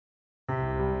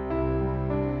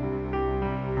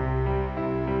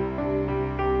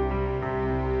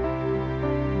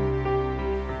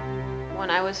When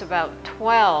I was about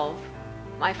 12,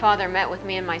 my father met with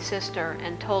me and my sister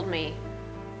and told me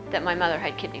that my mother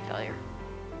had kidney failure,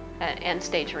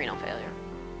 end-stage renal failure,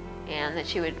 and that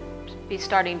she would be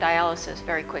starting dialysis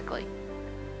very quickly.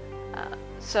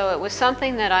 So it was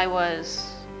something that I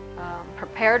was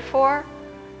prepared for,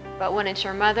 but when it's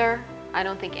your mother, I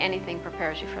don't think anything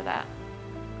prepares you for that.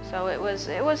 So it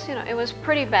was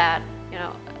pretty bad,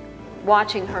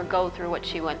 watching her go through what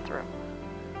she went through.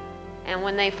 And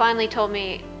when they finally told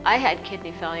me I had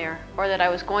kidney failure, or that I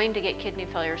was going to get kidney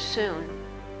failure soon,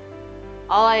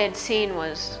 all I had seen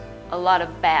was a lot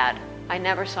of bad. I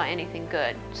never saw anything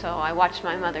good. So I watched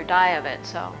my mother die of it.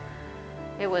 So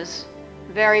it was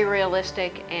very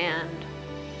realistic, and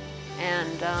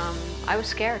I was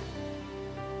scared.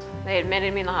 They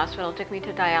admitted me in the hospital, took me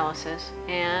to dialysis,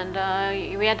 and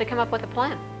we had to come up with a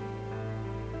plan.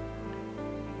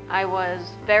 I was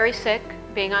very sick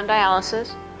being on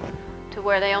dialysis, to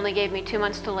where they only gave me 2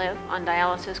 months to live on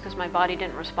dialysis because my body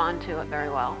didn't respond to it very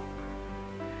well.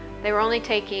 They were only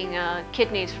taking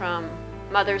kidneys from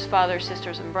mothers, fathers,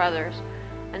 sisters, and brothers,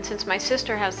 and since my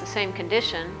sister has the same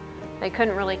condition, they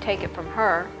couldn't really take it from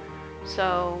her.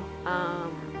 So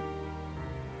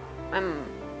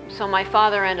so my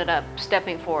father ended up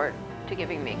stepping forward to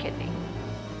giving me a kidney.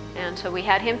 And so we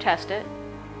had him test it,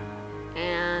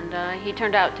 and he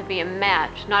turned out to be a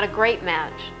match, not a great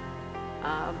match,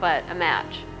 but a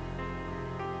match.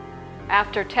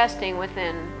 After testing,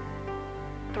 within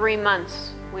 3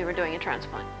 months, we were doing a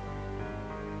transplant.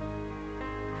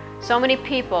 So many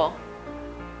people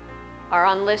are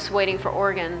on lists waiting for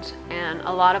organs, and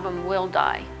a lot of them will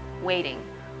die waiting.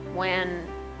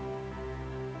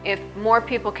 If more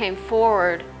people came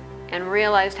forward and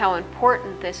realized how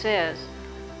important this is,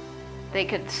 they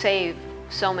could save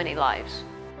so many lives.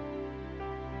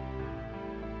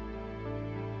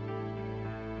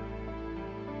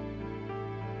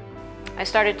 I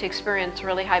started to experience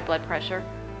really high blood pressure,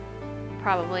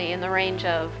 probably in the range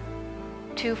of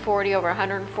 240 over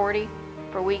 140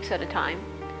 for weeks at a time.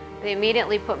 They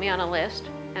immediately put me on a list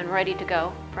and ready to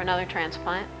go for another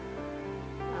transplant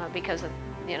because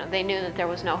they knew that there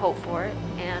was no hope for it.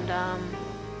 And a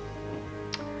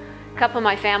couple of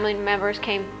my family members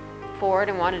came forward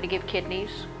and wanted to give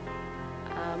kidneys.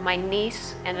 My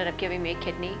niece ended up giving me a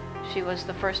kidney. She was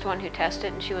the first one who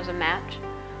tested, and she was a match.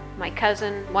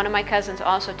 One of my cousins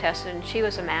also tested, and she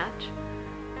was a match.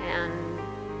 And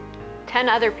 10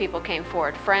 other people came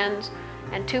forward, friends,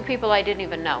 and 2 people I didn't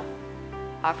even know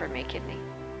offered me a kidney.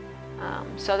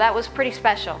 So that was pretty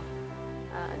special,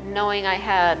 knowing I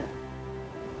had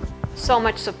so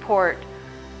much support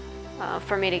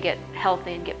for me to get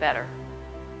healthy and get better.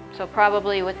 So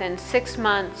probably within 6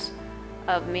 months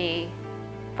of me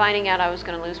finding out I was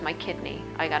going to lose my kidney,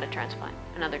 I got a transplant,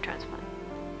 another transplant.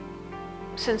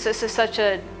 Since this is such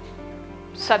a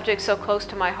subject so close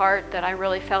to my heart, that I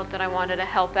really felt that I wanted to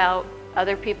help out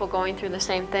other people going through the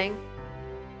same thing.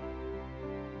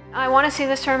 I want to see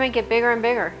this tournament get bigger and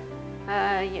bigger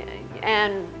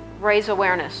and raise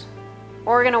awareness.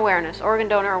 Organ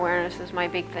donor awareness is my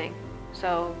big thing.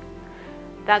 So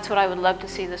that's what I would love to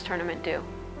see this tournament do.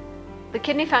 The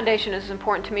Kidney Foundation is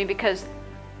important to me because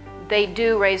they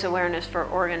do raise awareness for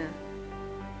organ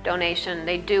donation.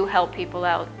 They do help people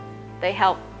out. They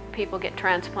help people get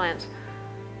transplants.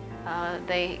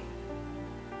 They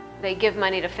give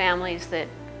money to families that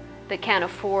can't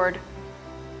afford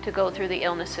to go through the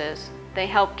illnesses. They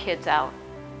help kids out.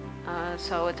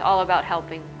 So it's all about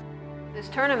helping. This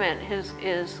tournament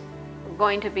is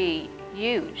going to be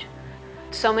huge.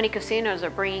 So many casinos are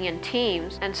bringing in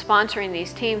teams and sponsoring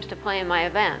these teams to play in my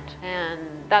event. And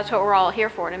that's what we're all here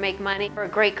for, to make money for a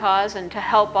great cause and to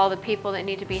help all the people that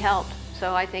need to be helped.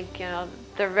 So I think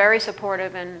they're very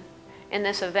supportive in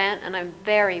this event, and I'm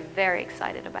very, very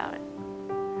excited about it.